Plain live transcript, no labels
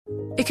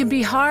It can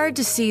be hard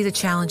to see the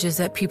challenges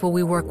that people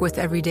we work with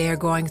every day are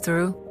going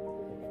through.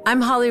 I'm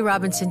Holly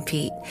Robinson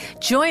Peete.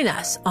 Join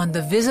us on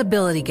The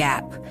Visibility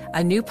Gap,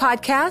 a new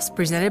podcast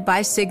presented by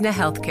Cigna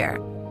Healthcare.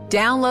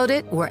 Download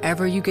it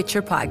wherever you get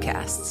your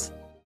podcasts.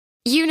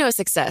 You know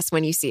success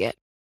when you see it.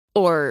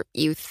 Or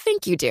you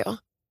think you do.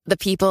 The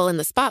people in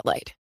the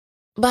spotlight.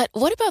 But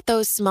what about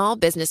those small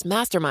business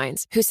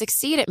masterminds who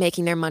succeed at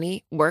making their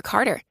money work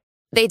harder?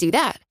 They do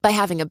that by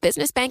having a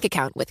business bank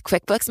account with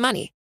QuickBooks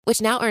Money, which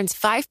now earns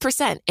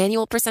 5%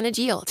 annual percentage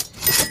yield.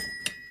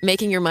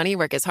 Making your money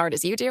work as hard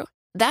as you do?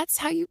 That's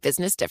how you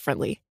business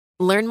differently.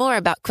 Learn more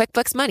about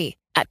QuickBooks Money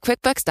at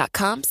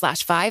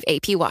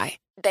quickbooks.com/5APY.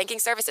 Banking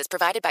services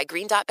provided by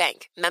Green Dot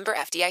Bank. Member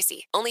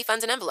FDIC. Only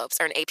funds and envelopes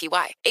earn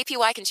APY.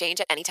 APY can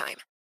change at any time.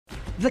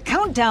 The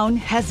countdown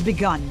has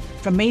begun.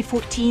 From May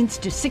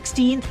 14th to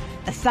 16th,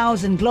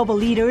 1,000 global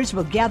leaders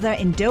will gather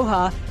in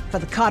Doha for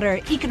the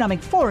Qatar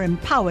Economic Forum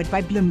powered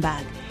by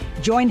Bloomberg.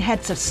 Join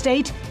heads of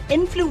state,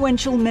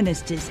 influential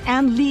ministers,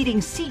 and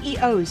leading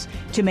CEOs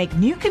to make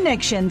new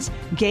connections,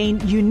 gain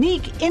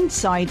unique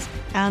insights,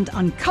 and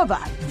uncover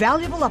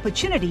valuable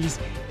opportunities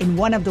in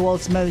one of the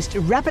world's most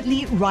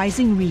rapidly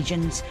rising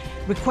regions.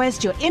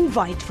 Request your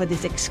invite for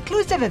this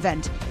exclusive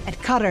event at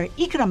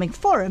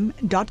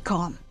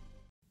QatarEconomicForum.com.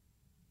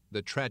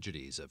 The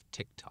tragedies of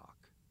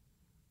TikTok.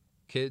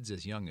 Kids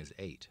as young as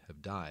 8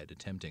 have died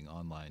attempting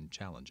online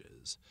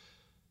challenges.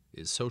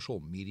 Is social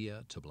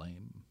media to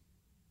blame?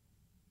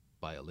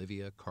 By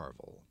Olivia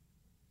Carville.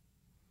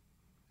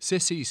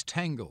 Sissies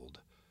tangled.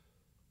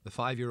 The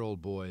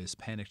 5-year-old boy's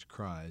panicked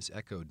cries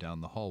echoed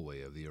down the hallway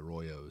of the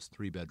Arroyo's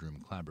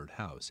 3-bedroom clapboard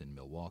house in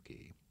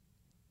Milwaukee.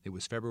 It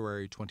was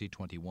February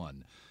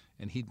 2021,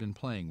 and he'd been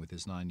playing with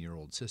his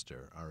 9-year-old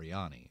sister,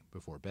 Ariani,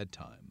 before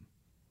bedtime.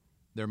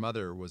 Their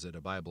mother was at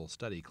a Bible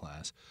study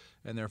class,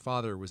 and their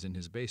father was in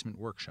his basement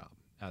workshop,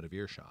 out of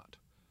earshot.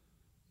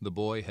 The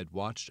boy had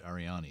watched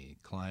Ariani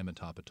climb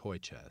atop a toy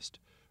chest,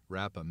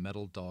 wrap a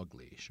metal dog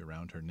leash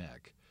around her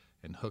neck,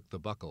 and hook the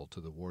buckle to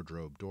the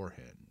wardrobe door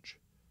hinge.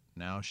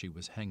 Now she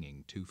was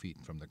hanging 2 feet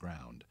from the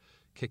ground,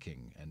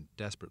 kicking and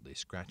desperately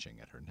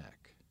scratching at her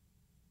neck.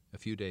 A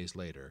few days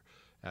later,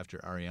 after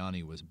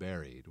Ariani was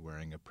buried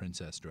wearing a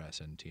princess dress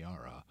and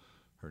tiara,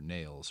 her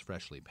nails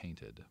freshly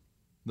painted,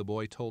 the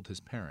boy told his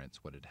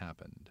parents what had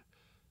happened.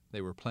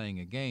 They were playing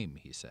a game,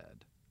 he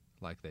said,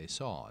 like they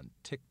saw on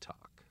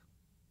TikTok.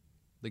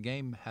 The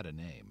game had a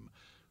name,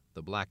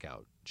 the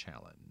Blackout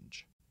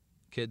Challenge.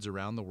 Kids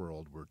around the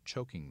world were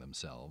choking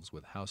themselves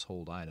with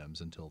household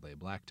items until they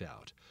blacked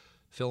out,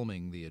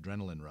 filming the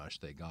adrenaline rush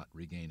they got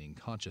regaining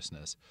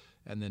consciousness,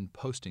 and then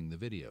posting the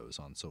videos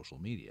on social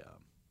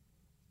media.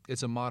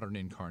 It's a modern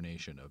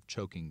incarnation of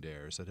choking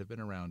dares that have been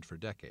around for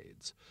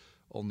decades,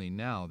 only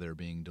now they're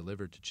being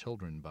delivered to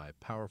children by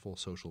powerful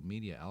social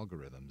media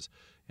algorithms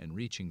and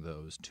reaching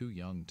those too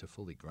young to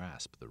fully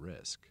grasp the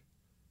risk.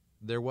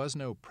 There was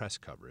no press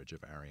coverage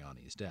of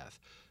Ariani's death,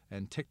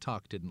 and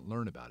TikTok didn't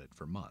learn about it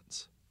for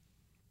months.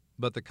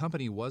 But the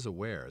company was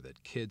aware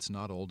that kids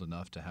not old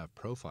enough to have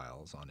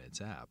profiles on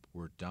its app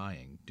were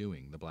dying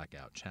doing the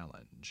Blackout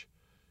Challenge.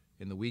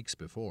 In the weeks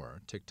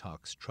before,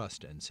 TikTok's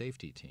Trust and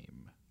Safety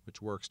Team,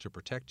 which works to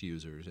protect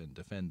users and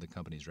defend the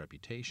company's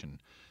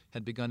reputation,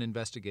 had begun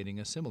investigating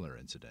a similar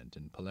incident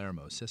in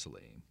Palermo,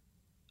 Sicily.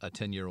 A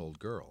 10-year-old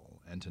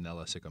girl,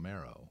 Antonella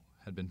Sicamero,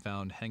 had been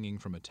found hanging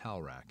from a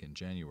towel rack in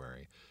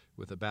January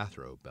with a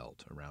bathrobe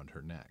belt around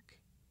her neck.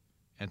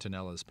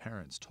 Antonella's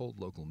parents told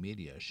local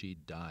media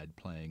she'd died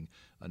playing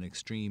an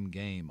extreme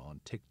game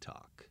on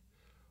TikTok.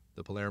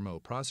 The Palermo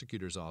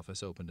prosecutor's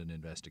office opened an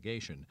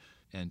investigation,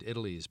 and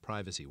Italy's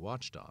privacy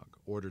watchdog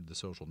ordered the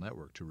social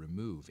network to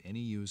remove any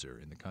user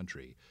in the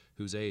country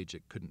whose age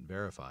it couldn't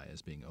verify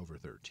as being over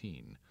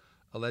 13,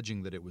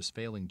 alleging that it was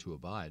failing to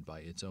abide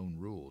by its own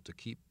rule to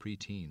keep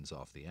preteens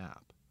off the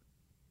app.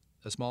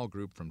 A small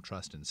group from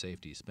Trust and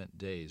Safety spent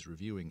days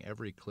reviewing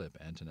every clip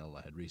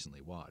Antonella had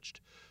recently watched,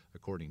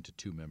 according to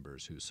 2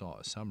 members who saw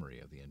a summary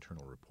of the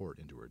internal report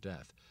into her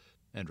death,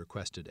 and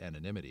requested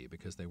anonymity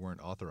because they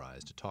weren't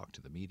authorized to talk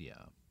to the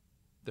media.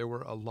 There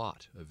were a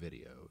lot of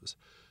videos.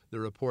 The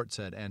report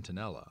said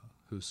Antonella,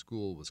 whose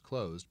school was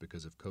closed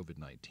because of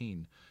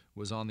COVID-19,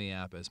 was on the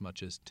app as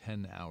much as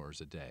 10 hours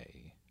a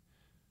day.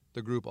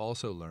 The group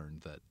also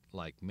learned that,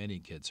 like many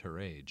kids her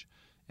age,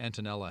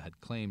 Antonella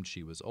had claimed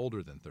she was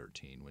older than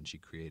 13 when she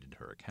created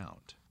her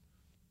account.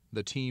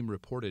 The team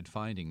reported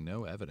finding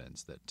no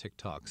evidence that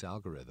TikTok's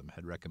algorithm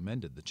had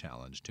recommended the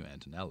challenge to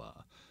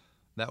Antonella.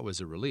 That was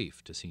a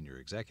relief to senior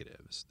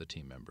executives, the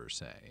team members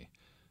say.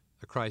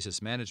 A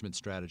crisis management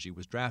strategy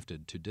was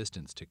drafted to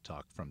distance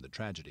TikTok from the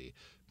tragedy,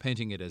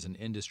 painting it as an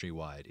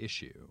industry-wide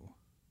issue.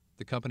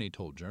 The company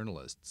told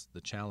journalists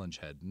the challenge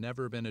had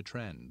never been a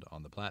trend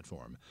on the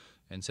platform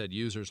and said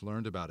users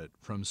learned about it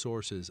from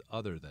sources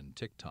other than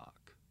TikTok.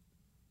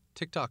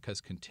 TikTok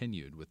has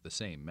continued with the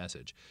same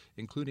message,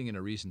 including in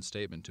a recent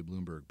statement to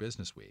Bloomberg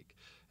Businessweek,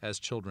 as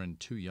children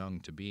too young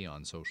to be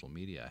on social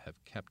media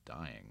have kept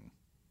dying.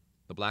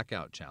 The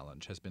Blackout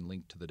Challenge has been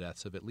linked to the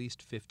deaths of at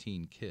least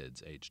 15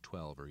 kids aged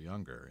 12 or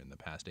younger in the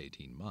past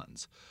 18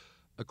 months.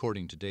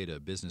 according to data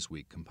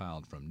Businessweek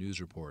compiled from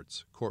news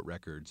reports, court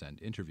records, and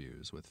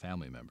interviews with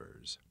family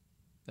members.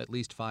 At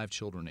least 5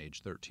 children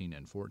aged 13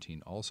 and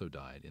 14 also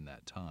died in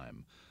that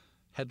time.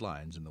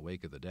 Headlines in the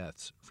wake of the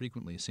deaths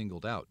frequently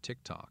singled out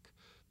TikTok,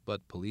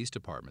 but police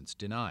departments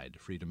denied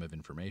Freedom of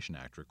Information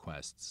Act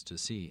requests to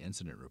see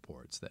incident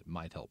reports that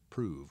might help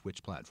prove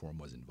which platform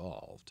was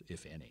involved,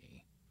 if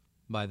any.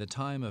 By the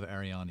time of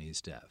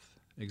Ariani's death,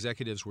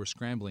 executives were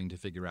scrambling to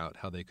figure out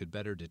how they could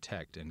better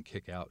detect and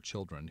kick out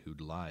children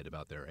who'd lied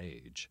about their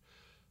age.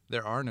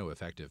 There are no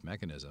effective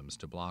mechanisms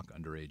to block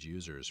underage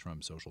users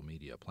from social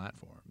media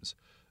platforms,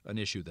 an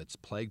issue that's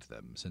plagued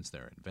them since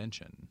their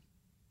invention.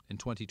 In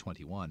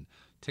 2021,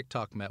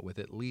 TikTok met with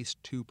at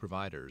least 2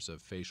 providers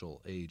of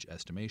facial age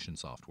estimation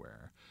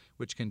software,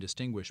 which can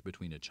distinguish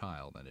between a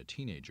child and a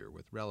teenager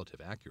with relative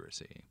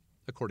accuracy,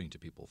 according to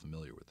people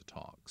familiar with the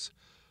talks.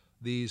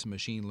 These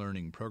machine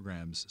learning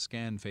programs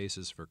scan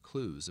faces for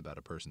clues about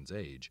a person's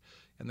age,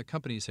 and the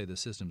companies say the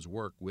systems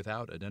work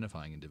without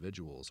identifying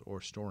individuals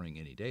or storing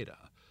any data,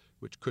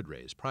 which could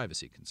raise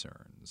privacy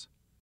concerns.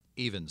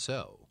 Even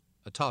so,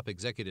 a top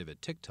executive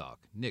at TikTok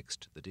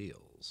nixed the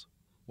deals,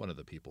 one of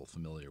the people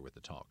familiar with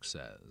the talk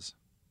says.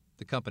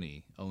 The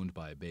company, owned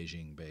by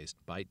Beijing-based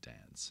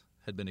ByteDance,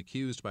 had been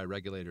accused by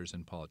regulators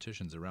and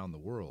politicians around the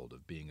world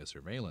of being a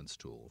surveillance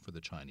tool for the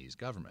Chinese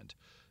government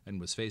and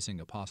was facing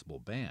a possible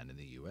ban in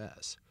the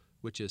U.S.,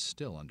 which is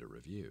still under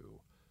review.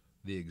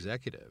 The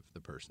executive,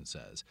 the person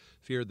says,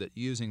 feared that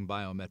using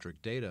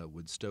biometric data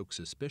would stoke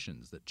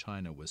suspicions that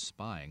China was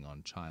spying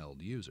on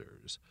child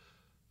users.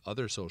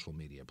 Other social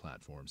media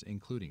platforms,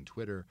 including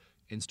Twitter,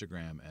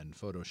 Instagram, and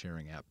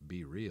photo-sharing app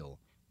BeReal,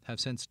 have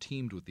since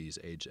teamed with these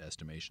age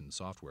estimation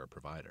software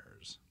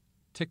providers.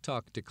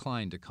 TikTok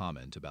declined to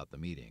comment about the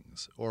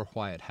meetings or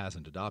why it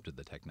hasn't adopted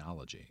the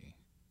technology.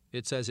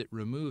 It says it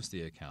removes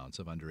the accounts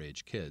of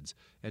underage kids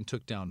and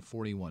took down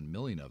 41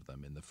 million of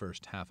them in the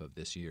first half of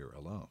this year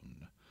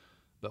alone.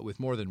 But with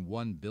more than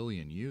 1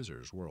 billion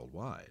users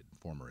worldwide,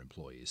 former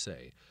employees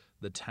say,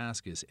 the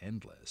task is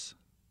endless.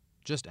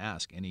 Just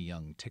ask any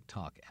young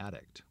TikTok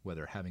addict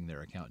whether having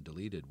their account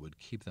deleted would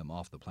keep them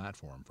off the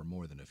platform for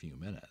more than a few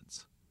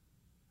minutes.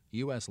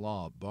 U.S.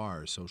 law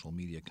bars social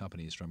media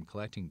companies from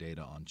collecting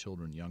data on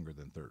children younger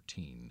than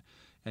 13,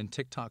 and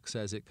TikTok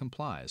says it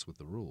complies with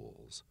the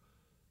rules.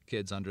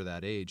 Kids under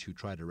that age who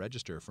try to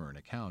register for an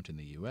account in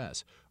the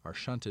U.S. are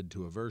shunted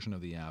to a version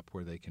of the app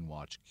where they can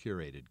watch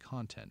curated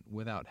content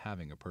without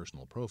having a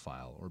personal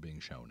profile or being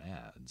shown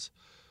ads.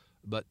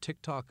 But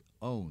TikTok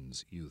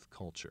owns youth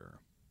culture.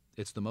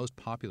 It's the most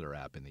popular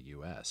app in the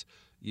U.S.,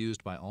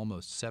 used by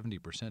almost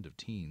 70% of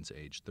teens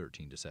aged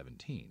 13 to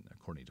 17,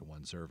 according to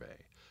one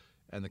survey.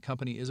 And the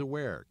company is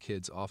aware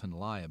kids often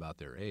lie about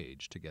their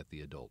age to get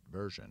the adult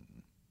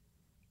version.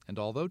 And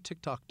although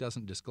TikTok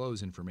doesn't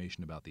disclose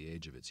information about the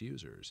age of its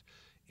users,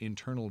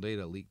 internal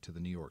data leaked to the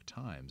New York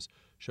Times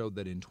showed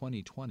that in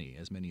 2020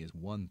 as many as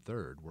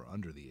 1/3 were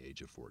under the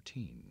age of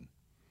 14.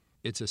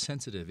 It's a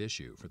sensitive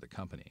issue for the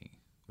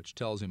company, which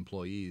tells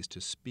employees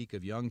to speak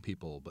of young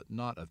people but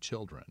not of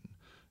children,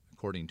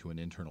 according to an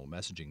internal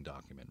messaging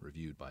document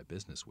reviewed by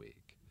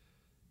Businessweek.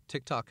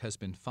 TikTok has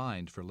been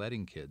fined for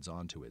letting kids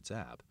onto its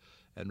app,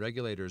 and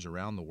regulators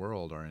around the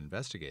world are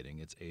investigating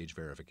its age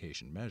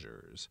verification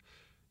measures.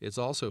 It's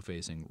also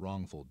facing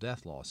wrongful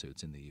death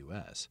lawsuits in the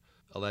U.S.,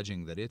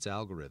 alleging that its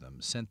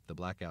algorithm sent the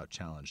blackout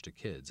challenge to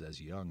kids as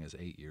young as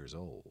 8 years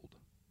old.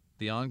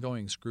 The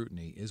ongoing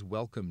scrutiny is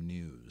welcome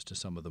news to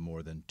some of the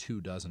more than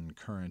 24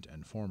 current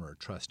and former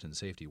trust and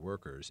safety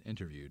workers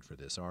interviewed for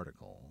this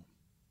article.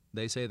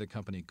 They say the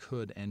company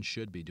could and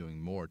should be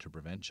doing more to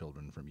prevent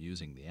children from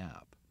using the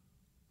app.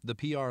 The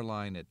PR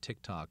line at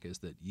TikTok is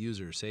that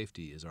user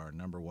safety is our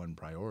 #1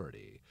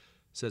 priority,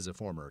 says a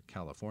former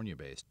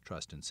California-based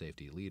trust and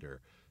safety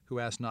leader who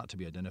asked not to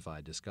be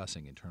identified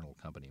discussing internal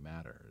company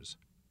matters.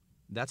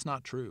 That's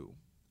not true.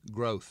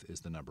 Growth is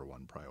the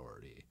 #1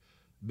 priority.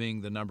 Being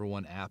the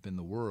 #1 app in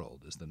the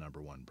world is the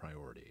 #1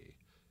 priority.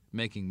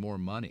 Making more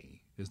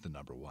money is the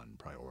 #1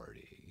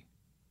 priority.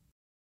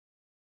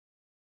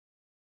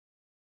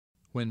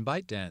 When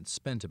ByteDance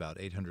spent about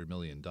 $800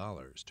 million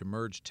to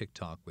merge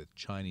TikTok with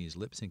Chinese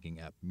lip-syncing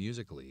app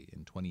Musical.ly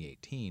in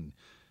 2018,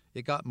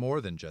 it got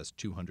more than just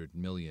 200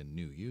 million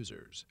new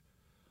users.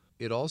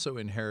 It also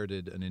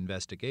inherited an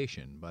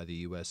investigation by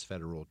the U.S.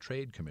 Federal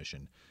Trade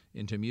Commission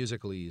into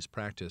Musical.ly's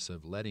practice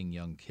of letting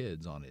young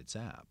kids on its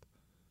app.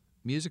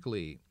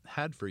 Musical.ly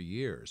had for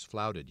years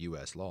flouted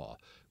U.S. law,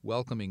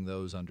 welcoming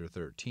those under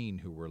 13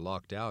 who were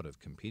locked out of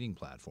competing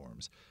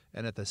platforms,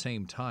 and at the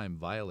same time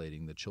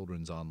violating the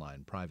Children's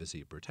Online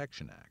Privacy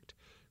Protection Act,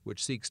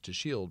 which seeks to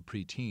shield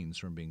preteens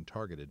from being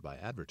targeted by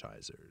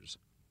advertisers.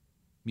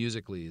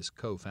 Musical.ly's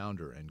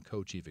co-founder and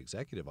co-chief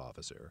executive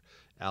officer,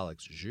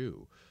 Alex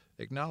Zhu,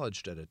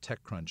 acknowledged at a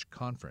TechCrunch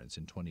conference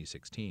in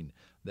 2016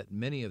 that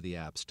many of the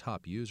app's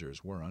top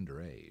users were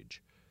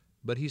underage.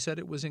 But he said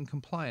it was in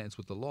compliance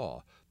with the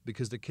law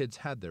because the kids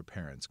had their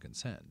parents'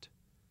 consent.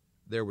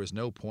 There was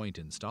no point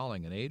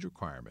installing an age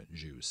requirement,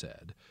 Zhu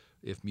said.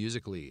 If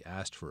Musical.ly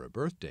asked for a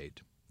birth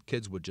date,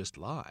 kids would just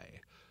lie.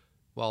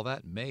 While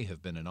that may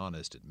have been an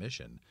honest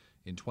admission,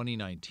 in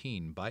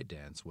 2019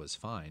 ByteDance was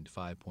fined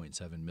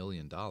 $5.7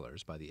 million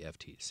by the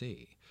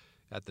FTC,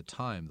 at the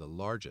time the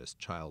largest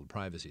child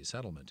privacy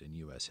settlement in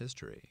U.S.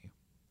 history.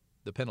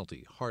 The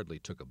penalty hardly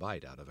took a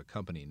bite out of a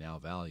company now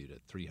valued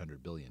at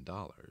 $300 billion,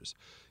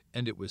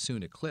 and it was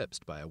soon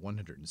eclipsed by a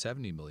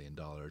 $170 million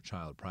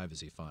child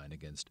privacy fine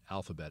against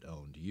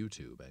Alphabet-owned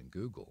YouTube and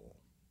Google.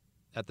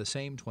 At the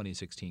same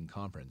 2016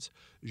 conference,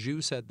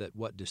 Zhu said that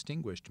what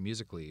distinguished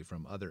Musical.ly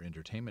from other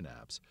entertainment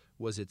apps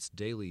was its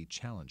daily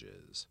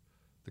challenges.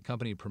 The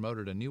company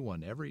promoted a new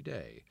one every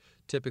day,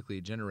 typically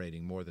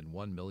generating more than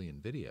 1 million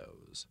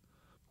videos.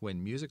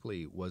 When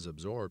Musical.ly was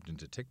absorbed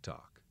into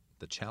TikTok,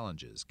 the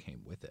challenges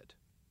came with it.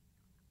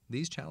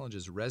 These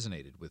challenges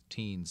resonated with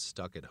teens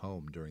stuck at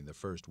home during the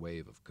first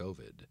wave of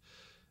COVID.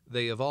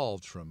 They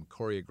evolved from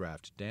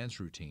choreographed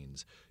dance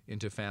routines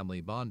into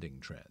family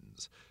bonding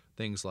trends,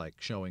 things like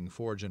showing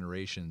 4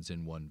 generations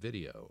in one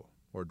video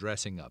or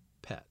dressing up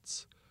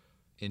pets.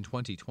 In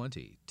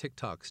 2020,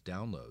 TikTok's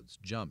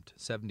downloads jumped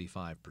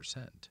 75%.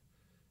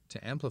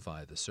 To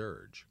amplify the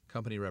surge,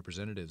 company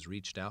representatives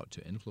reached out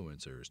to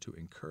influencers to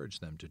encourage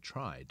them to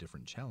try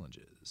different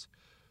challenges.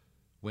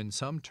 When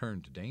some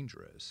turned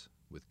dangerous,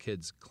 with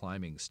kids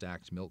climbing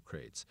stacked milk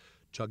crates,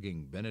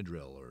 chugging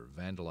Benadryl, or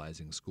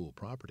vandalizing school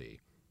property,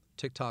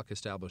 TikTok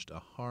established a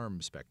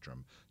harm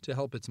spectrum to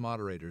help its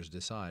moderators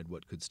decide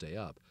what could stay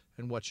up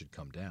and what should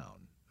come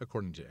down,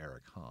 according to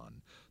Eric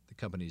Hahn, the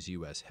company's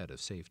U.S. head of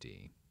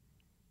safety.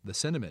 The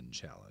Cinnamon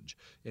Challenge,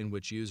 in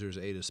which users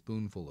ate a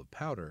spoonful of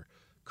powder,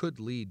 could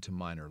lead to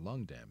minor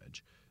lung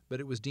damage, but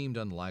it was deemed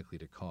unlikely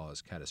to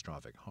cause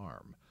catastrophic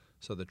harm,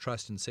 so the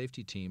trust and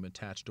safety team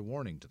attached a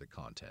warning to the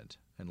content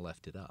and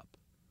left it up.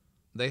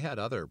 They had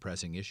other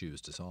pressing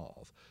issues to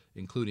solve,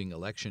 including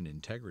election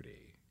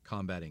integrity,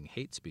 combating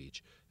hate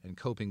speech, and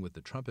coping with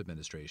the Trump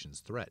administration's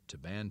threat to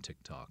ban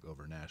TikTok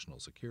over national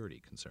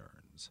security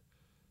concerns.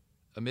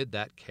 Amid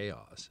that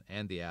chaos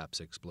and the app's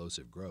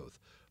explosive growth,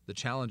 the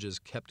challenges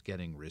kept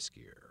getting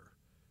riskier.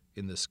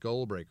 In the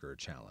Skullbreaker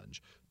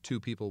Challenge, 2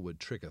 people would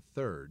trick a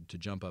third to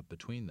jump up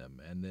between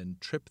them and then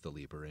trip the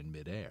leaper in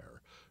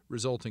midair,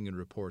 resulting in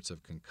reports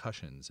of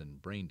concussions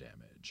and brain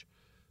damage.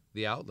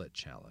 The Outlet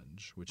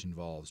Challenge, which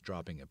involves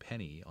dropping a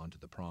penny onto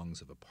the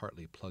prongs of a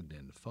partly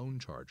plugged-in phone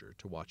charger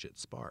to watch it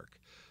spark,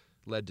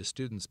 led to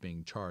students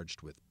being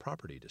charged with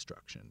property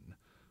destruction.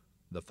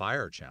 The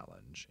Fire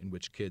Challenge, in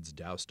which kids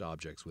doused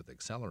objects with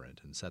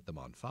accelerant and set them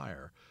on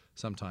fire,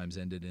 sometimes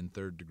ended in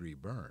third-degree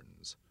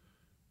burns.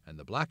 And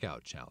the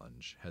Blackout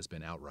Challenge has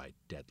been outright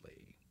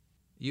deadly.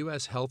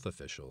 U.S. health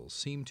officials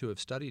seem to have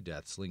studied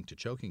deaths linked to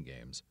choking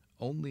games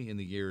only in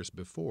the years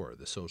before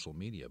the social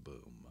media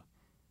boom.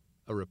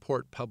 A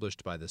report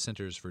published by the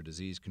Centers for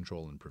Disease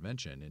Control and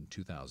Prevention in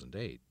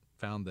 2008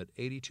 found that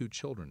 82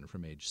 children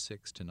from age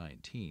 6 to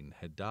 19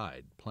 had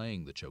died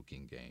playing the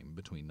choking game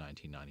between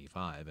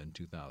 1995 and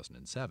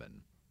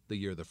 2007, the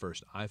year the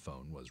first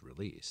iPhone was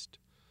released.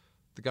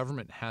 The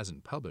government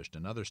hasn't published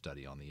another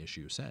study on the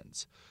issue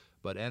since,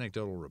 but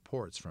anecdotal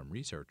reports from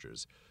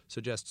researchers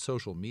suggest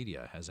social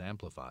media has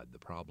amplified the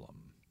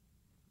problem.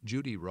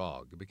 Judy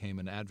Rogg became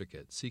an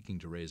advocate seeking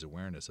to raise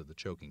awareness of the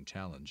choking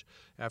challenge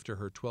after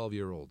her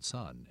 12-year-old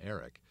son,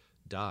 Eric,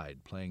 died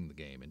playing the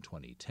game in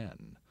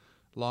 2010,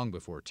 long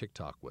before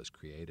TikTok was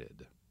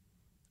created.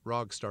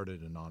 Rogg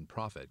started a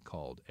nonprofit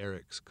called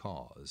Eric's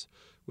Cause,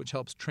 which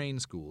helps train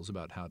schools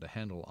about how to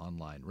handle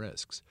online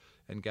risks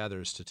and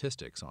gathers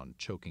statistics on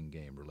choking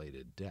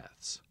game-related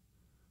deaths.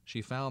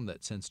 She found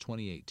that since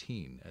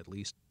 2018, at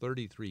least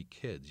 33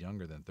 kids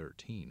younger than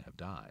 13 have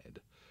died.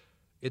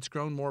 It's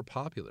grown more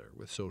popular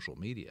with social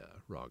media,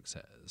 Rogg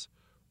says.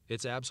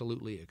 It's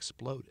absolutely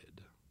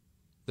exploded.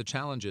 The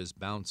challenges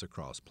bounce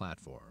across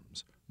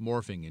platforms,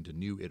 morphing into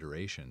new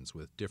iterations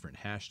with different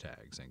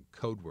hashtags and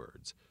code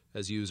words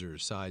as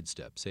users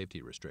sidestep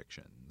safety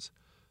restrictions.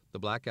 The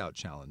Blackout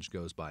Challenge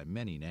goes by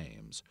many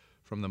names,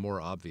 from the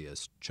more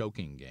obvious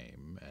Choking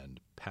Game and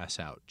Pass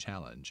Out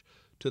Challenge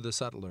to the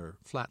subtler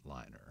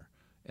Flatliner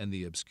and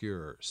the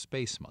obscure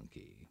Space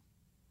Monkey.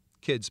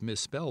 Kids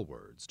misspell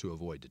words to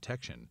avoid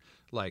detection,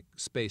 like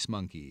Space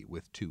Monkey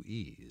with 2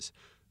 E's,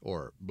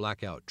 or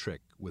Blackout Trick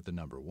with the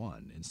number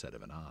 1 instead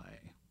of an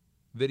I.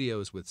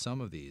 Videos with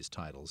some of these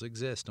titles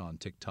exist on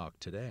TikTok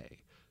today,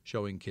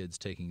 showing kids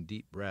taking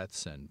deep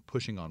breaths and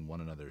pushing on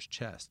one another's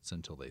chests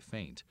until they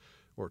faint,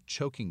 or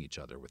choking each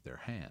other with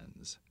their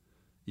hands.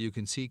 You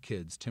can see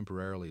kids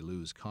temporarily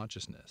lose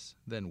consciousness,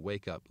 then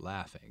wake up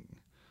laughing.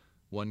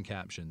 One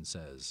caption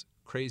says,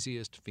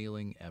 "Craziest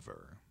feeling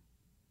ever."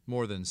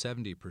 More than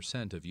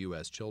 70% of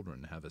U.S.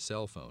 children have a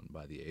cell phone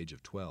by the age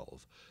of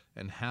 12,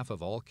 and half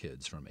of all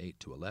kids from 8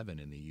 to 11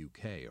 in the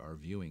UK are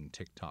viewing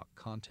TikTok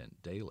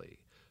content daily,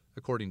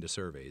 according to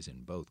surveys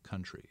in both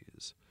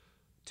countries.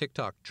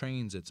 TikTok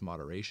trains its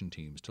moderation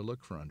teams to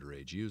look for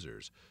underage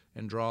users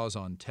and draws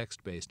on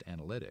text-based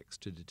analytics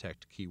to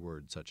detect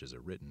keywords such as a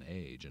written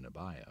age and a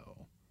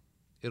bio.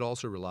 It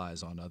also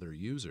relies on other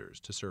users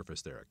to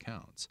surface their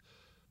accounts.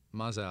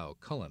 Mazao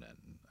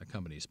Cullinan, a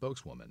company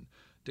spokeswoman,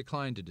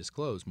 declined to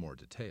disclose more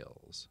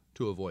details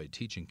to avoid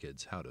teaching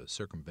kids how to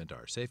circumvent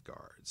our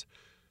safeguards.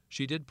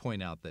 She did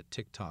point out that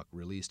TikTok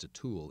released a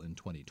tool in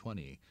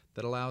 2020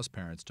 that allows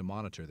parents to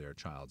monitor their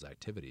child's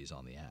activities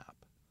on the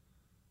app.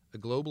 A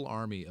global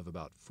army of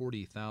about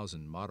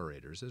 40,000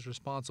 moderators is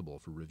responsible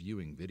for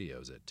reviewing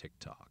videos at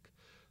TikTok,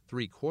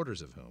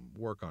 3/4 of whom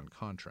work on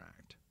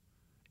contract.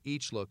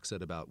 Each looks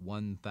at about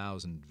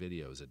 1,000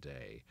 videos a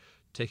day,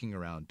 taking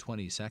around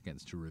 20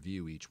 seconds to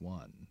review each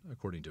one,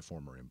 according to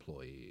former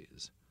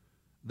employees.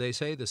 They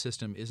say the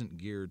system isn't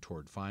geared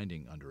toward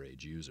finding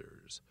underage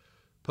users.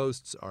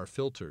 Posts are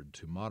filtered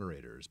to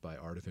moderators by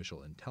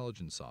artificial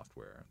intelligence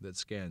software that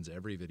scans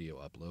every video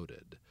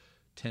uploaded,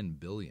 10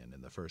 billion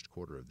in the first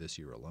quarter of this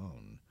year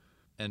alone,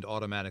 and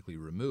automatically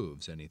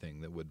removes anything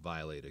that would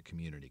violate a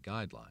community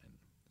guideline,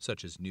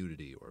 such as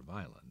nudity or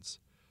violence.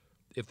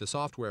 If the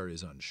software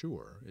is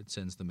unsure, it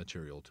sends the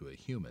material to a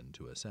human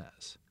to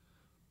assess.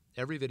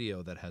 Every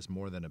video that has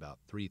more than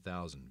about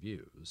 3,000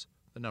 views,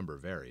 the number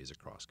varies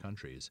across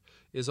countries,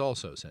 is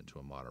also sent to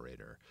a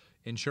moderator,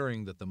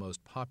 ensuring that the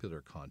most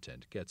popular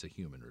content gets a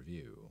human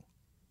review.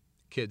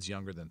 Kids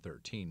younger than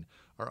 13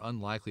 are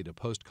unlikely to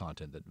post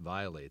content that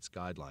violates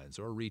guidelines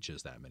or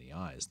reaches that many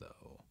eyes,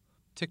 though.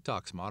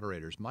 TikTok's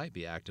moderators might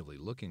be actively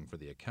looking for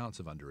the accounts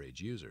of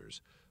underage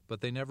users, but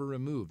they never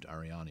removed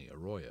Ariane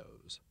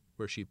Arroyo's,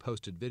 where she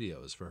posted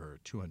videos for her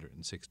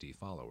 260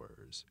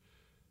 followers.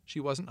 She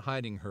wasn't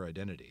hiding her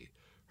identity.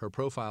 Her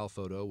profile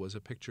photo was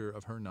a picture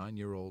of her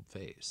 9-year-old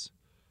face.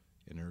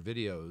 In her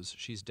videos,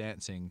 she's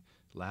dancing,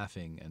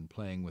 laughing, and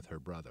playing with her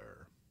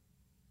brother.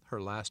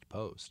 Her last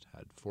post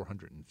had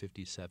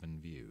 457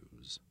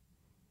 views.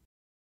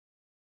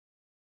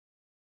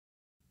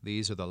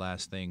 These are the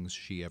last things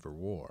she ever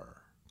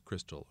wore,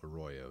 Crystal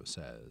Arroyo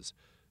says,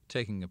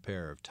 taking a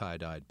pair of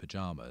tie-dyed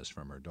pajamas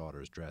from her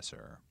daughter's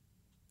dresser.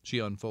 She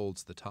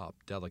unfolds the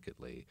top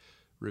delicately,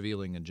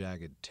 revealing a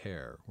jagged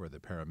tear where the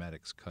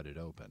paramedics cut it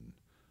open.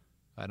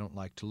 "I don't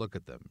like to look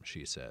at them,"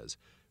 she says,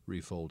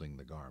 refolding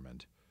the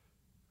garment.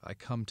 "I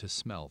come to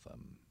smell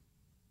them."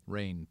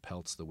 Rain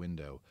pelts the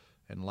window,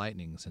 and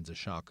lightning sends a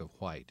shock of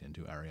white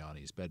into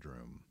Ariane's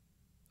bedroom.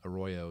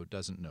 Arroyo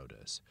doesn't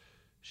notice.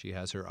 She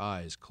has her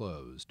eyes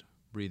closed,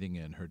 breathing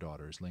in her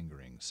daughter's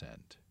lingering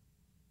scent.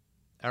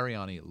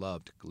 Ariane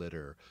loved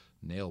glitter,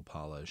 nail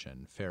polish,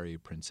 and fairy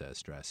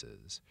princess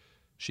dresses.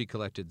 She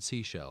collected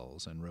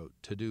seashells and wrote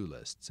to-do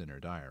lists in her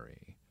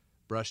diary.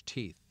 Brush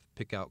teeth,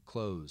 pick out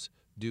clothes,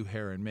 do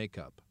hair and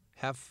makeup,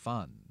 have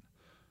fun.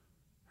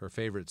 Her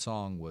favorite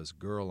song was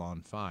Girl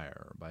on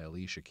Fire by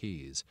Alicia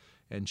Keys,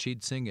 and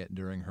she'd sing it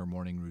during her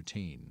morning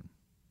routine.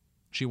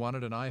 She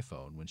wanted an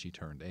iPhone when she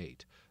turned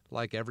 8,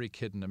 like every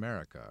kid in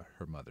America,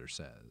 her mother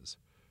says.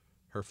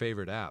 Her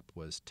favorite app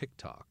was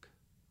TikTok.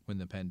 When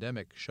the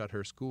pandemic shut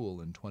her school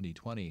in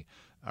 2020,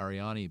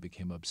 Ariane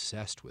became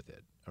obsessed with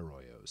it,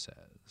 Arroyo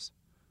says.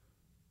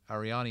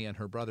 Ariane and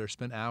her brother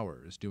spent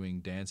hours doing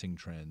dancing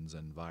trends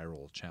and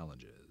viral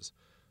challenges.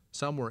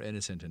 Some were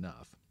innocent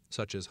enough,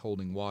 such as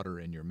holding water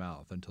in your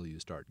mouth until you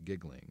start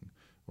giggling,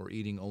 or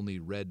eating only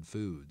red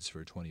foods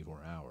for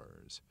 24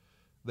 hours.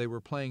 They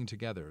were playing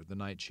together the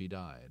night she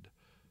died.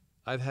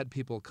 "I've had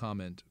people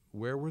comment,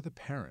 'Where were the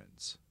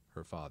parents?'"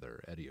 her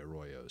father, Eddie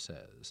Arroyo,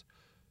 says.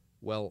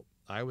 "Well,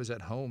 I was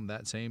at home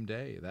that same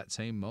day, that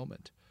same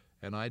moment,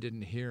 and I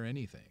didn't hear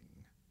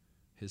anything."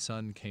 His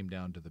son came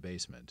down to the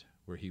basement,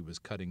 where he was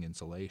cutting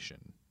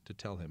insulation, to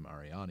tell him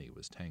Ariane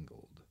was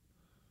tangled.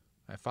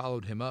 "I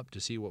followed him up to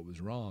see what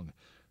was wrong,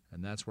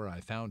 and that's where I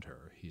found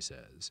her," he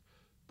says,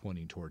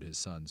 pointing toward his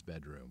son's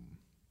bedroom.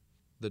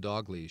 The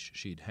dog leash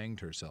she'd hanged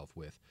herself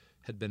with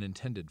had been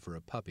intended for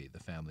a puppy the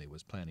family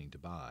was planning to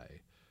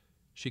buy.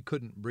 She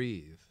couldn't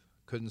breathe,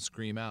 couldn't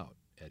scream out,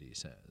 Eddie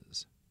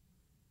says.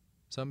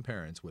 Some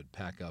parents would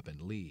pack up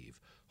and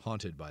leave,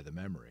 haunted by the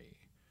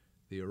memory.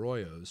 The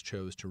Arroyos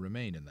chose to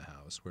remain in the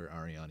house where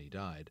Ariane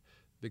died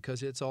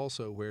because it's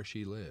also where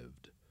she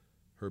lived.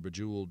 Her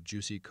bejeweled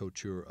Juicy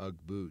Couture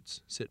Ugg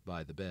boots sit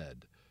by the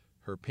bed.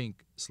 Her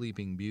pink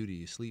Sleeping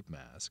Beauty sleep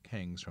mask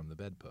hangs from the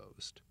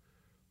bedpost.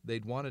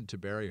 They'd wanted to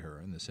bury her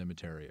in the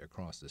cemetery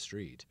across the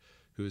street,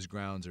 whose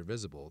grounds are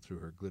visible through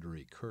her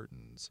glittery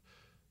curtains.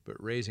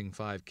 But raising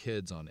 5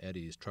 kids on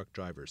Eddie's truck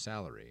driver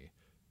salary,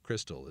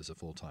 Crystal is a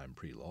full-time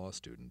pre-law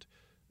student,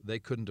 they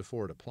couldn't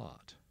afford a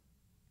plot.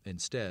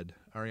 Instead,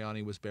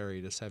 Ariane was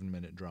buried a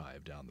 7-minute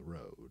drive down the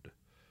road.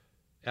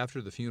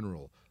 After the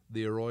funeral,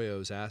 the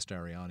Arroyos asked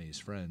Ariane's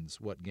friends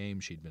what game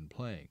she'd been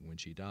playing when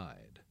she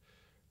died.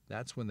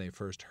 That's when they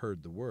first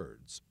heard the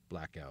words,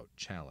 Blackout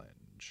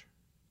Challenge.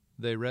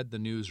 They read the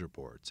news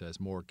reports as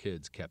more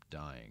kids kept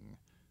dying.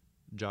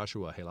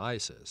 Joshua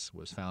Helisis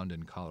was found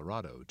in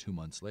Colorado 2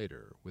 months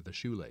later with a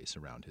shoelace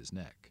around his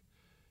neck.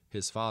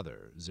 His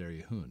father,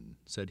 Zerihun,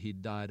 said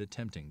he'd died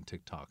attempting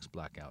TikTok's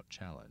Blackout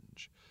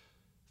Challenge.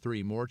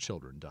 3 more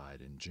children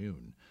died in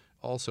June,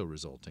 also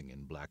resulting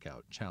in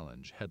Blackout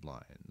Challenge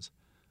headlines.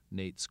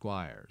 Nate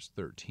Squires,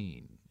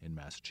 13, in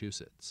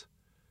Massachusetts.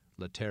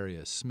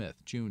 Latarius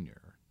Smith,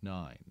 Jr.,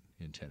 9,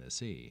 in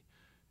Tennessee.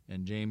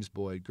 And James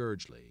Boyd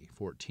Gurgley,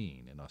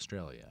 14, in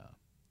Australia.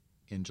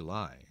 In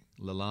July,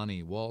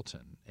 Leilani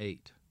Walton,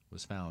 8,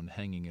 was found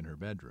hanging in her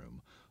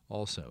bedroom,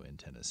 also in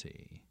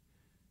Tennessee.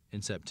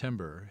 In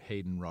September,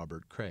 Hayden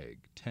Robert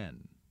Craig,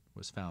 10,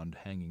 was found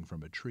hanging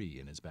from a tree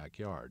in his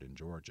backyard in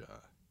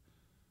Georgia.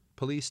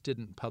 Police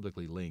didn't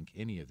publicly link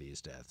any of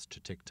these deaths to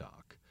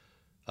TikTok.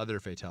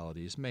 Other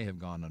fatalities may have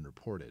gone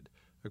unreported,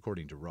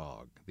 according to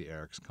Rogge, the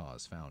Eric's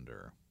Cause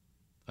founder.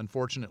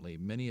 Unfortunately,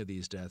 many of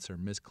these deaths are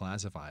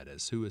misclassified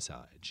as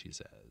suicide, she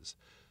says.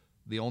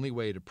 The only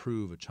way to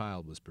prove a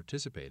child was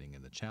participating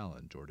in the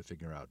challenge or to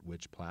figure out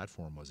which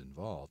platform was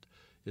involved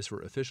is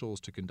for officials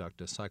to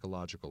conduct a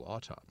psychological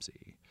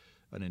autopsy,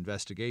 an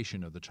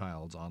investigation of the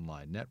child's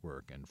online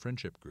network and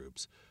friendship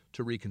groups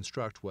to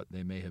reconstruct what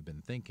they may have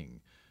been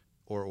thinking,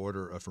 or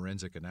order a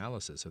forensic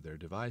analysis of their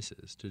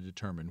devices to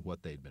determine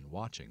what they'd been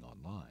watching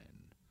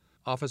online.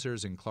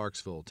 Officers in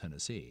Clarksville,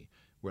 Tennessee,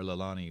 where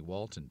Leilani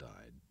Walton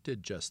died,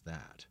 did just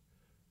that.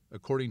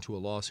 According to a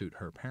lawsuit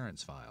her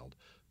parents filed,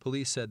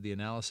 police said the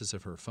analysis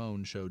of her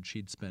phone showed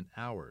she'd spent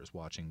hours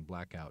watching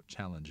Blackout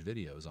Challenge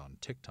videos on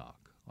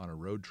TikTok on a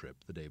road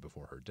trip the day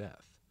before her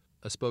death.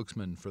 A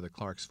spokesman for the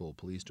Clarksville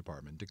Police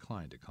Department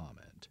declined to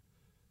comment.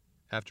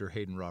 After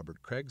Hayden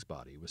Robert Craig's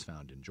body was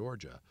found in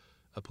Georgia,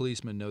 a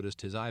policeman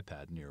noticed his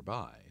iPad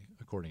nearby,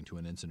 according to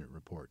an incident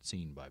report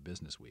seen by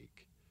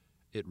Businessweek.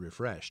 It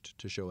refreshed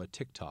to show a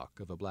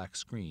TikTok of a black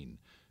screen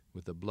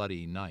with a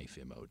bloody knife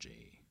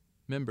emoji.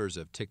 Members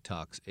of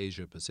TikTok's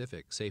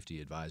Asia-Pacific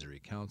Safety Advisory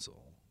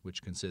Council,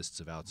 which consists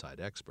of outside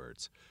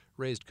experts,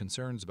 raised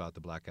concerns about the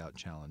Blackout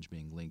Challenge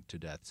being linked to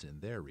deaths in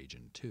their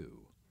region,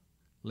 too.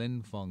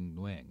 Linh Phong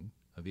Nguyen,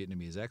 a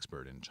Vietnamese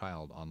expert in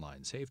child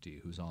online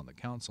safety who's on the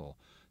council,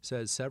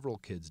 says several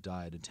kids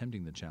died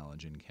attempting the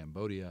challenge in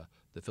Cambodia,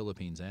 the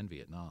Philippines, and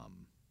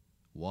Vietnam.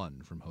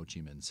 One, from Ho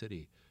Chi Minh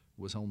City,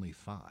 was only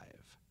 5.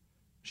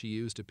 She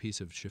used a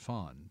piece of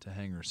chiffon to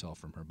hang herself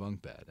from her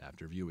bunk bed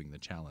after viewing the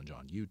challenge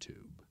on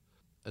YouTube.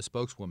 A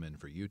spokeswoman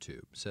for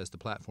YouTube says the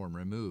platform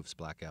removes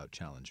Blackout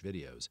Challenge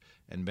videos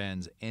and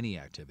bans any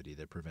activity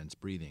that prevents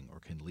breathing or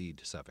can lead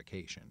to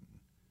suffocation.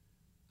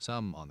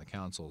 Some on the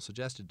council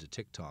suggested to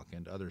TikTok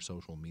and other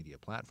social media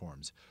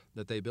platforms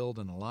that they build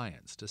an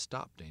alliance to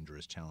stop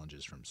dangerous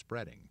challenges from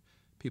spreading,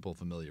 people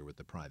familiar with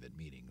the private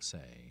meetings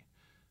say.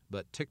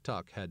 But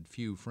TikTok had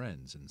few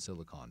friends in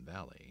Silicon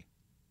Valley.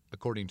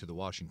 According to the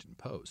Washington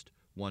Post,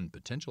 one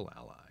potential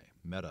ally,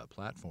 Meta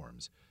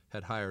Platforms,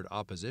 had hired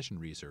opposition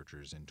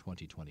researchers in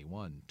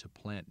 2021 to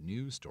plant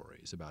news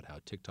stories about how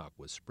TikTok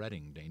was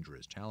spreading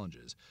dangerous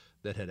challenges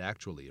that had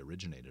actually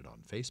originated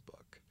on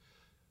Facebook.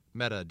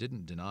 Meta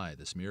didn't deny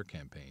the smear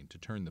campaign to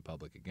turn the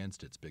public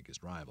against its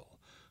biggest rival,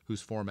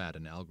 whose format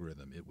and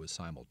algorithm it was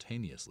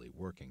simultaneously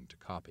working to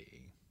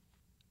copy.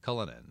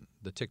 Cullinan,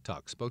 the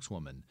TikTok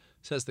spokeswoman,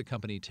 says the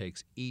company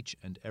takes each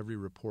and every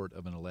report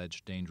of an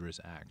alleged dangerous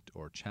act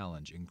or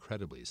challenge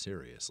incredibly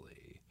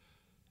seriously.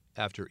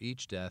 After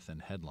each death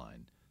and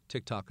headline,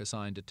 TikTok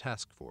assigned a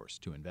task force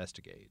to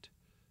investigate.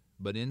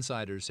 But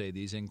insiders say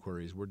these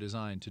inquiries were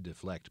designed to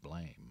deflect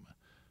blame.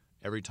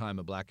 Every time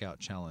a Blackout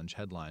Challenge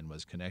headline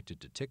was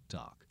connected to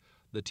TikTok,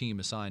 the team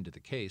assigned to the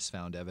case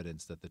found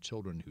evidence that the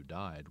children who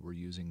died were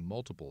using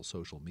multiple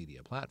social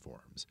media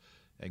platforms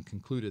and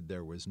concluded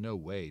there was no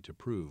way to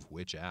prove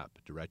which app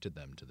directed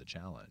them to the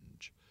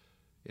challenge.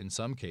 In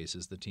some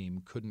cases, the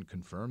team couldn't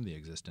confirm the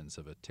existence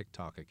of a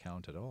TikTok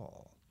account at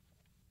all.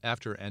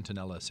 After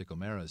Antonella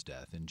Sicomera's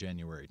death in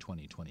January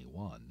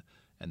 2021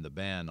 and the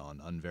ban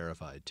on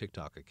unverified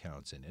TikTok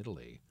accounts in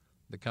Italy,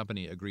 the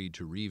company agreed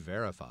to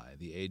re-verify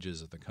the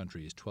ages of the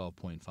country's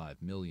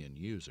 12.5 million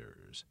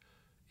users.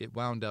 It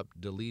wound up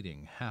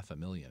deleting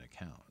 500,000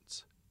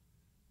 accounts.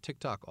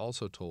 TikTok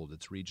also told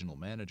its regional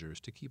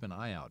managers to keep an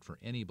eye out for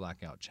any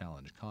Blackout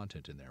Challenge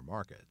content in their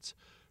markets,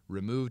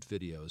 removed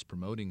videos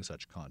promoting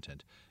such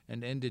content,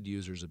 and ended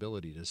users'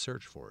 ability to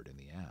search for it in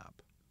the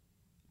app.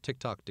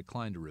 TikTok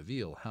declined to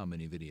reveal how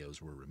many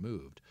videos were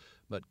removed,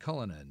 but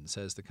Cullinan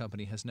says the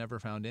company has never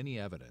found any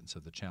evidence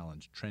of the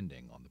challenge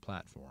trending on the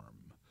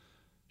platform.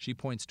 She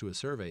points to a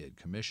survey it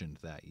commissioned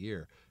that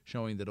year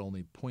showing that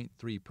only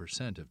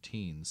 0.3% of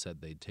teens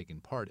said they'd taken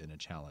part in a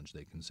challenge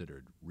they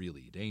considered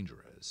really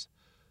dangerous.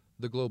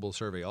 The global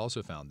survey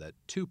also found that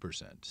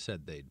 2%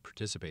 said they'd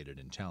participated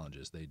in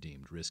challenges they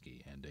deemed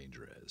risky and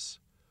dangerous.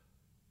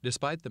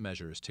 Despite the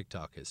measures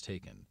TikTok has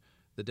taken,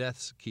 the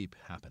deaths keep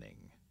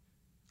happening.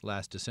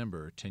 Last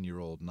December,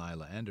 10-year-old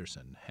Nyla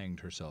Anderson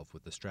hanged herself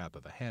with the strap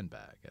of a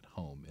handbag at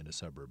home in a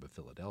suburb of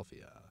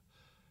Philadelphia.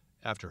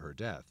 After her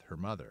death, her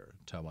mother,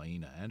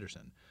 Tawaina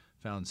Anderson,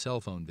 found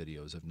cell phone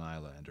videos of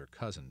Nyla and her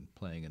cousin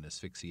playing an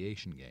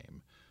asphyxiation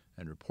game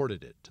and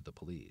reported it to the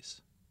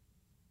police.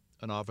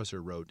 An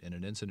officer wrote in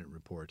an incident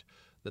report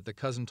that the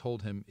cousin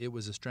told him it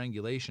was a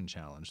strangulation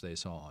challenge they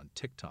saw on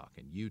TikTok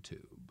and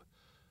YouTube.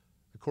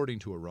 According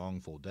to a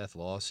wrongful death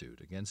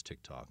lawsuit against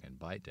TikTok and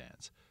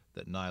ByteDance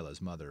that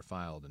Nyla's mother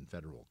filed in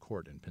federal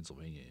court in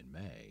Pennsylvania in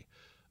May,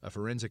 a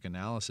forensic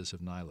analysis of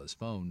Nyla's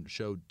phone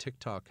showed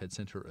TikTok had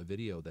sent her a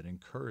video that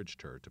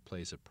encouraged her to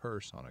place a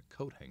purse on a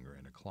coat hanger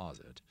in a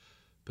closet,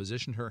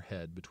 position her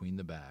head between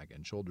the bag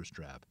and shoulder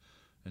strap,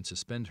 and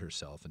suspend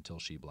herself until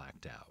she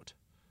blacked out.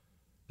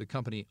 The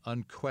company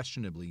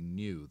unquestionably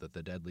knew that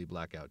the deadly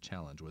blackout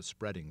challenge was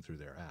spreading through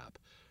their app,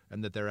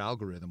 and that their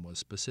algorithm was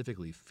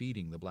specifically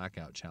feeding the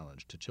blackout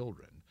challenge to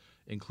children,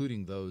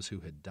 including those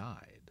who had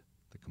died,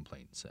 the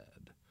complaint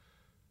said.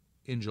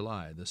 In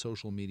July, the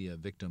Social Media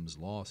Victims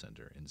Law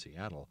Center in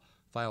Seattle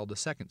filed a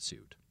second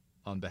suit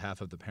on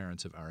behalf of the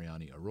parents of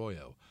Ariane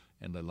Arroyo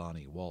and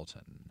Leilani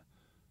Walton.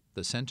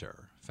 The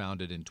center,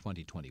 founded in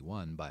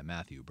 2021 by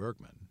Matthew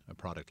Bergman, a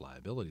product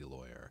liability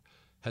lawyer,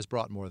 has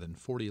brought more than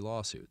 40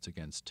 lawsuits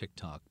against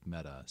TikTok,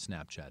 Meta,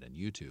 Snapchat, and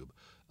YouTube,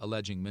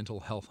 alleging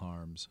mental health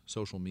harms,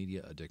 social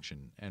media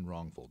addiction, and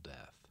wrongful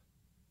death.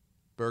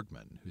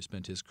 Bergman, who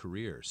spent his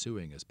career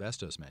suing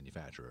asbestos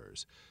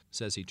manufacturers,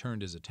 says he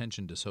turned his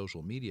attention to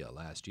social media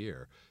last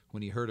year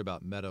when he heard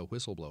about Meta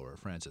whistleblower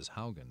Frances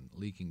Haugen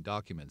leaking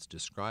documents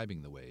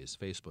describing the ways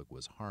Facebook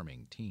was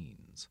harming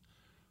teens.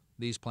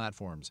 These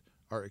platforms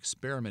are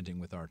experimenting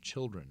with our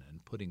children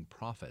and putting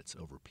profits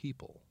over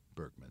people,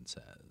 Bergman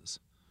says.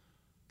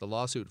 The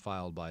lawsuit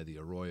filed by the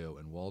Arroyo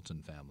and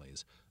Walton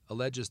families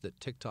alleges that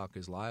TikTok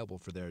is liable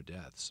for their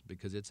deaths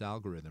because its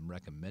algorithm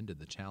recommended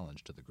the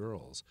challenge to the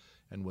girls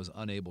and was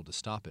unable to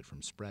stop it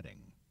from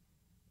spreading.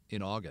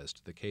 In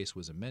August, the case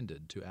was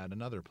amended to add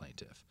another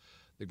plaintiff,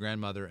 the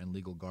grandmother and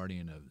legal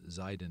guardian of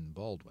Zaiden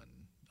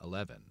Baldwin,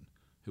 11,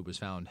 who was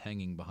found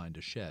hanging behind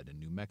a shed in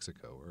New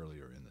Mexico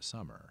earlier in the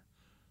summer.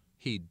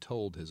 He'd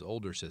told his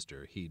older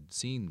sister he'd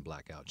seen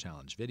Blackout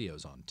Challenge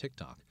videos on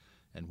TikTok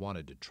and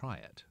wanted to try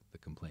it, the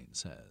complaint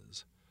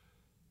says.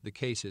 The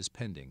case is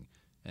pending,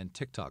 and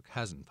TikTok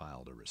hasn't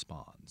filed a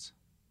response.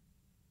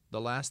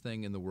 The last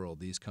thing in the world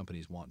these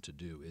companies want to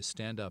do is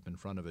stand up in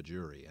front of a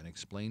jury and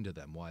explain to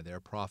them why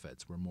their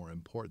profits were more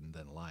important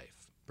than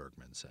life,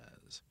 Bergman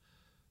says.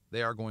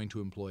 They are going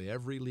to employ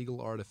every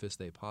legal artifice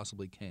they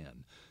possibly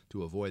can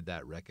to avoid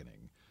that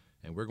reckoning,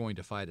 and we're going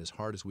to fight as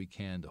hard as we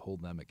can to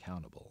hold them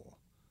accountable.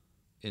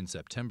 In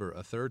September,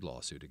 a third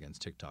lawsuit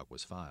against TikTok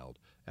was filed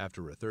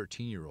after a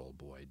 13-year-old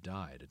boy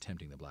died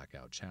attempting the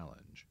Blackout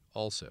Challenge,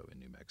 also in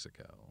New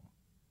Mexico.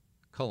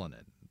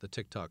 Cullinan, the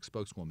TikTok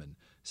spokeswoman,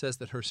 says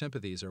that her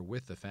sympathies are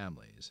with the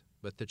families,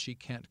 but that she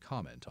can't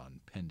comment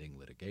on pending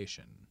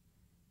litigation.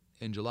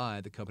 In July,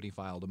 the company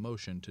filed a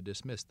motion to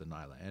dismiss the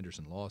Nyla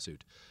Anderson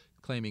lawsuit,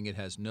 claiming it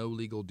has no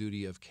legal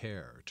duty of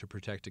care to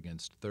protect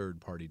against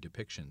third-party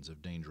depictions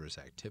of dangerous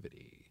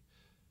activity.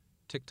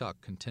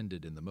 TikTok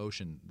contended in the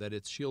motion that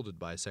it's shielded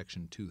by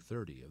Section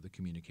 230 of the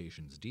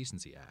Communications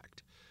Decency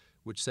Act,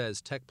 which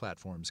says tech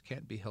platforms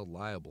can't be held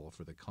liable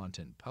for the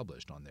content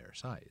published on their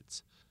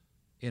sites.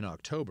 In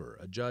October,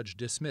 a judge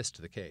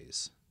dismissed the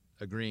case,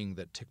 agreeing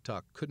that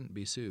TikTok couldn't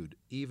be sued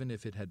even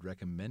if it had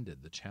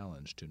recommended the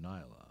challenge to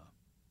Nyla.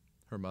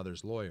 Her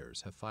mother's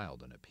lawyers have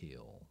filed an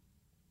appeal.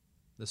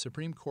 The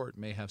Supreme Court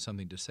may have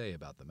something to say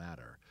about the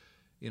matter.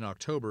 In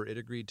October, it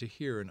agreed to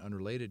hear an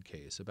unrelated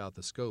case about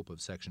the scope of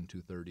Section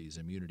 230's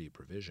immunity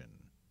provision.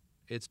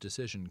 Its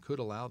decision could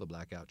allow the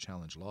Blackout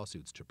Challenge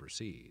lawsuits to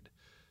proceed,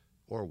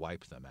 or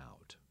wipe them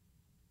out.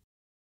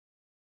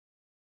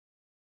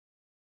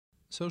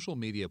 Social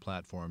media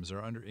platforms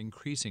are under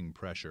increasing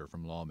pressure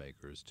from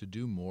lawmakers to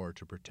do more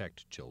to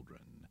protect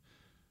children.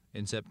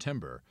 In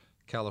September,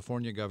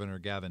 California Governor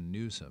Gavin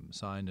Newsom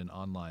signed an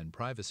online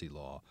privacy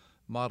law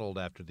modeled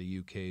after the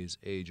UK's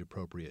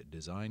age-appropriate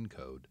design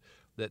code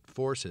that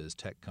forces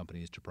tech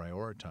companies to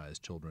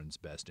prioritize children's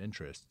best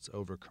interests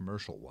over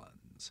commercial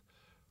ones.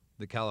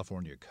 The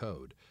California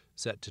Code,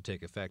 set to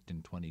take effect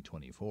in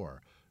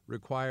 2024,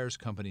 requires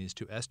companies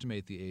to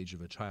estimate the age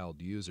of a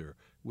child user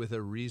with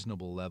a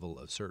reasonable level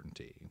of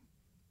certainty.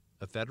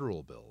 A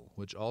federal bill,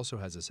 which also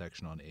has a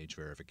section on age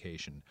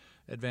verification,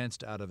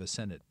 advanced out of a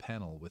Senate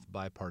panel with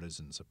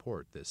bipartisan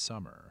support this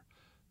summer.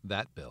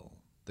 That bill,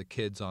 the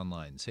Kids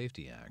Online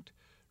Safety Act,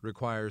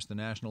 requires the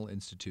National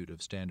Institute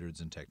of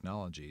Standards and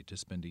Technology to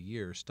spend a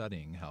year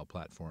studying how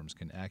platforms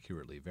can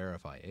accurately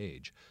verify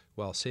age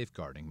while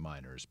safeguarding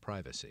minors'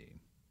 privacy.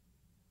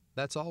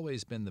 That's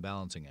always been the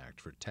balancing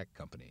act for tech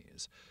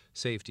companies,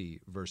 safety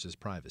versus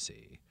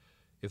privacy.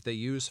 If they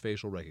use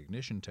facial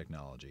recognition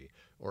technology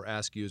or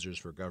ask users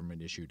for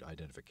government-issued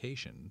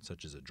identification,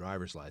 such as a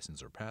driver's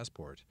license or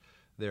passport,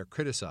 they're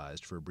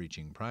criticized for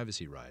breaching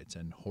privacy rights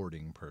and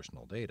hoarding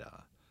personal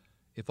data.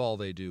 If all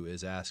they do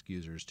is ask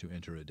users to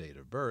enter a date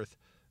of birth,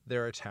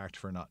 they're attacked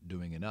for not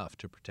doing enough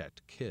to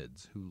protect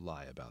kids who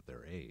lie about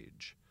their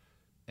age.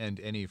 And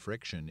any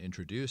friction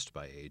introduced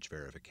by age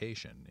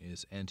verification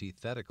is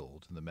antithetical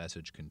to the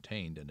message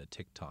contained in a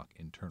TikTok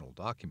internal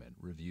document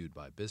reviewed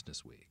by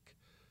Businessweek.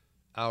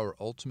 Our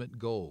ultimate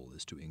goal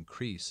is to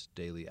increase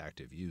daily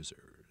active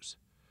users.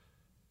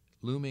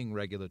 Looming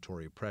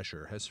regulatory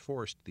pressure has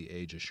forced the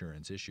age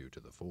assurance issue to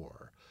the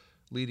fore,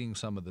 leading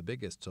some of the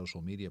biggest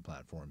social media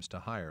platforms to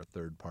hire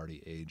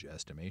third-party age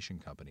estimation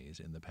companies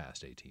in the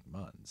past 18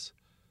 months.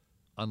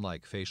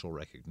 Unlike facial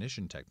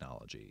recognition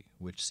technology,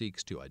 which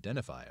seeks to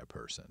identify a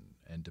person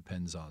and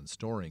depends on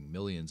storing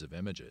millions of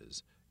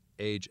images,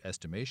 age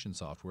estimation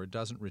software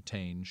doesn't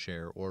retain,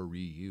 share, or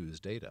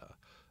reuse data,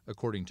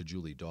 according to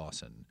Julie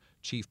Dawson,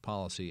 Chief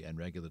Policy and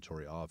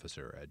Regulatory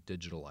Officer at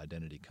digital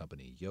identity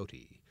company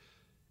Yoti.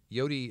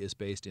 Yoti is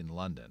based in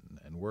London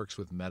and works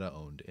with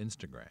Meta-owned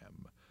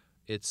Instagram.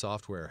 Its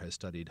software has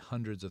studied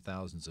hundreds of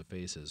thousands of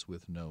faces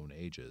with known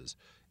ages,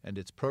 and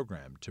it's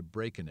programmed to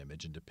break an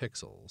image into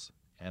pixels,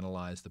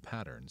 analyze the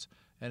patterns,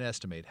 and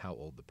estimate how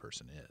old the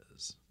person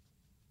is.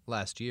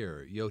 Last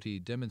year,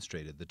 Yoti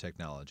demonstrated the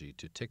technology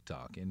to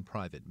TikTok in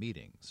private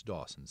meetings,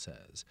 Dawson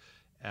says,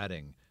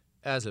 adding,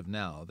 "As of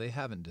now, they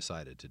haven't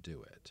decided to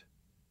do it."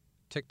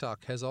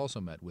 TikTok has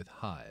also met with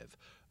Hive,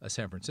 a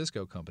San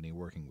Francisco company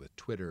working with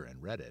Twitter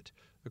and Reddit,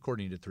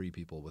 according to three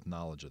people with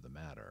knowledge of the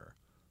matter.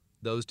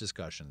 Those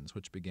discussions,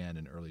 which began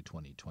in early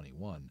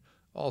 2021,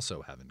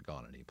 also haven't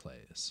gone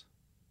anyplace.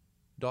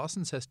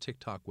 Dawson says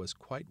TikTok was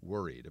quite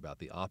worried about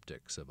the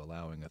optics of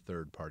allowing a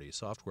third-party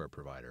software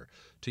provider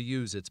to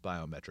use its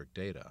biometric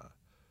data.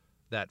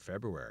 That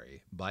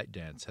February,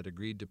 ByteDance had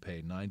agreed to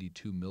pay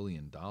 $92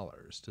 million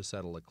to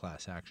settle a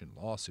class action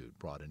lawsuit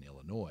brought in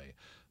Illinois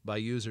by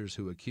users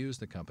who accused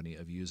the company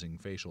of using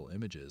facial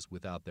images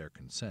without their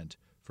consent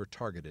for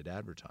targeted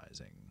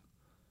advertising.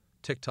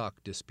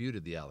 TikTok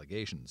disputed the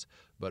allegations,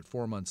 but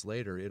 4 months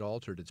later it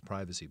altered its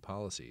privacy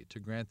policy to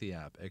grant the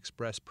app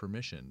express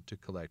permission to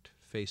collect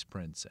face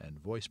prints and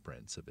voice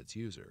prints of its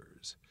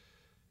users.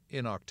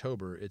 In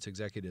October, its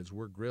executives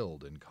were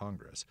grilled in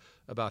Congress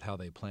about how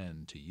they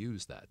planned to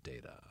use that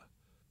data.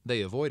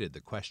 They avoided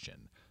the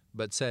question,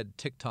 but said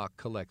TikTok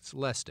collects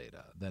less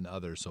data than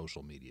other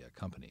social media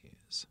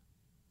companies.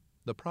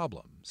 The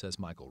problem, says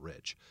Michael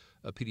Rich,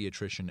 a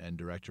pediatrician and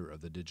director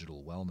of the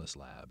Digital Wellness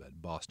Lab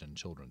at Boston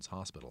Children's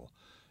Hospital,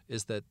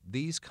 is that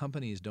these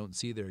companies don't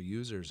see their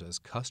users as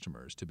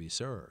customers to be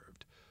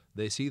served.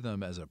 They see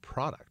them as a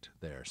product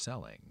they're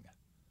selling.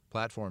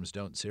 Platforms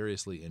don't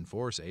seriously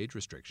enforce age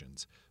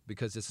restrictions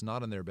because it's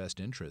not in their best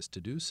interest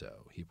to do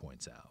so, he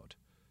points out.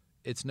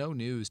 It's no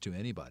news to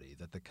anybody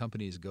that the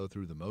companies go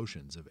through the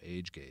motions of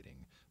age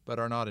gating, but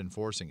are not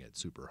enforcing it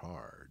super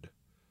hard.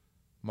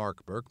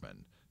 Mark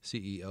Berkman,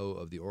 CEO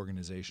of the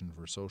Organization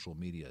for Social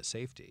Media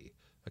Safety,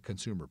 a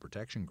consumer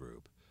protection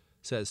group,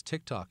 says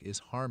TikTok is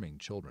harming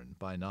children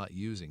by not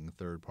using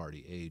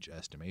third-party age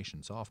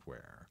estimation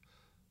software.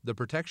 The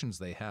protections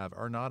they have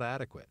are not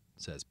adequate,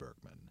 says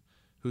Berkman,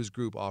 whose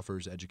group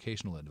offers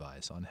educational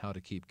advice on how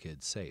to keep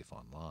kids safe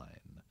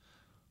online.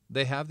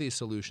 They have these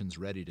solutions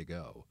ready to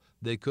go.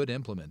 They could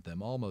implement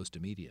them almost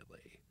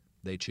immediately.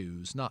 They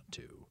choose not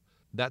to.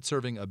 That's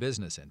serving a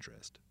business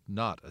interest,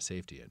 not a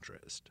safety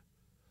interest.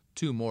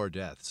 2 more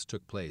deaths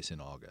took place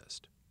in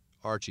August.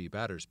 Archie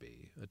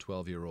Battersby, a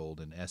 12-year-old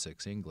in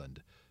Essex,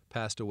 England,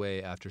 passed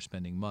away after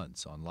spending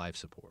months on life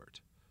support.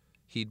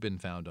 He'd been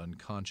found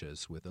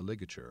unconscious with a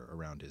ligature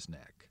around his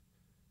neck.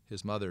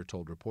 His mother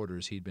told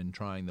reporters he'd been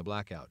trying the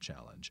blackout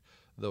challenge,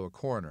 though a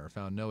coroner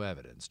found no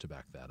evidence to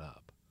back that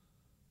up.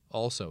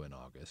 Also in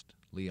August,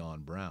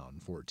 Leon Brown,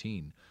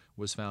 14,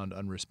 was found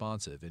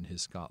unresponsive in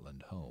his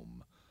Scotland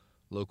home.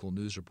 Local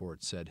news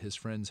reports said his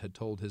friends had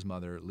told his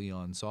mother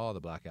Leon saw the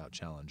blackout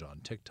challenge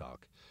on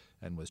TikTok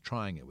and was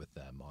trying it with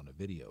them on a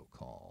video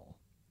call.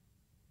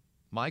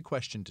 My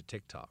question to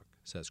TikTok,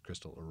 says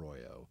Crystal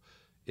Arroyo,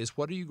 is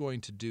what are you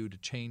going to do to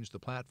change the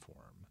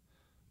platform?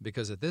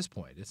 Because at this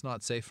point it's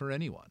not safe for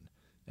anyone,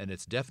 and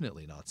it's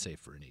definitely not safe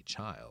for any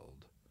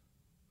child.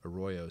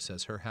 Arroyo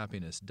says her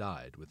happiness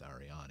died with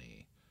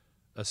Ariani.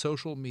 A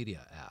social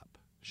media app,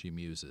 she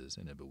muses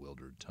in a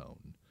bewildered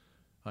tone.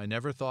 I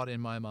never thought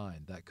in my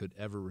mind that could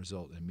ever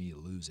result in me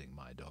losing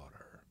my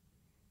daughter.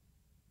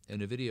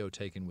 In a video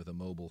taken with a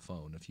mobile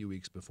phone a few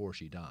weeks before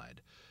she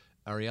died,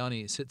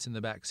 Ariani sits in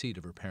the back seat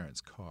of her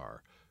parents'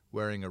 car,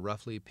 wearing a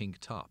roughly pink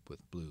top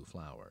with blue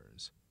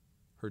flowers.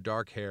 Her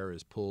dark hair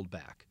is pulled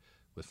back,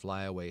 with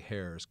flyaway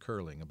hairs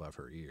curling above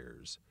her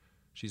ears.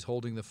 She's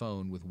holding the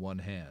phone with one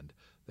hand,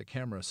 the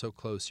camera so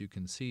close you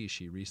can see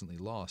she recently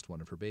lost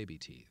one of her baby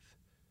teeth.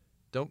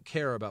 Don't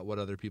care about what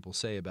other people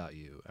say about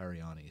you,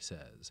 Ariani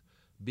says.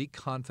 Be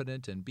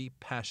confident and be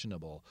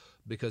passionable,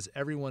 because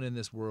everyone in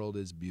this world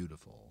is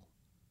beautiful.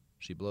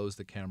 She blows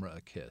the camera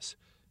a kiss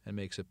and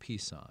makes a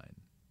peace sign.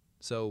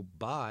 So,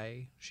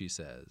 bye, she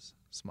says,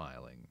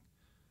 smiling.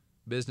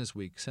 Business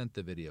Week sent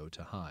the video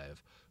to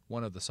Hive,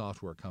 one of the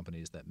software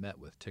companies that met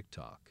with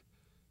TikTok.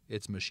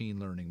 Its machine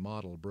learning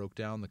model broke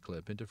down the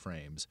clip into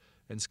frames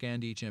and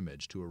scanned each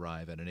image to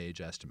arrive at an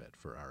age estimate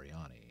for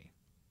Ariani.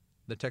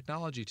 The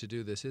technology to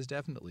do this is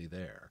definitely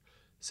there,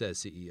 says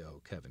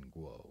CEO Kevin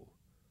Guo.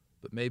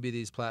 But maybe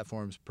these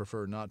platforms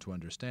prefer not to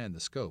understand the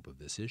scope of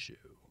this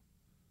issue.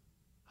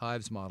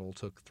 Hive's model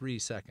took 3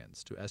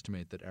 seconds to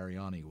estimate that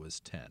Ariani was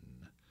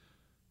 10.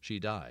 She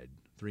died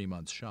 3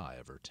 months shy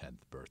of her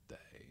 10th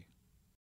birthday.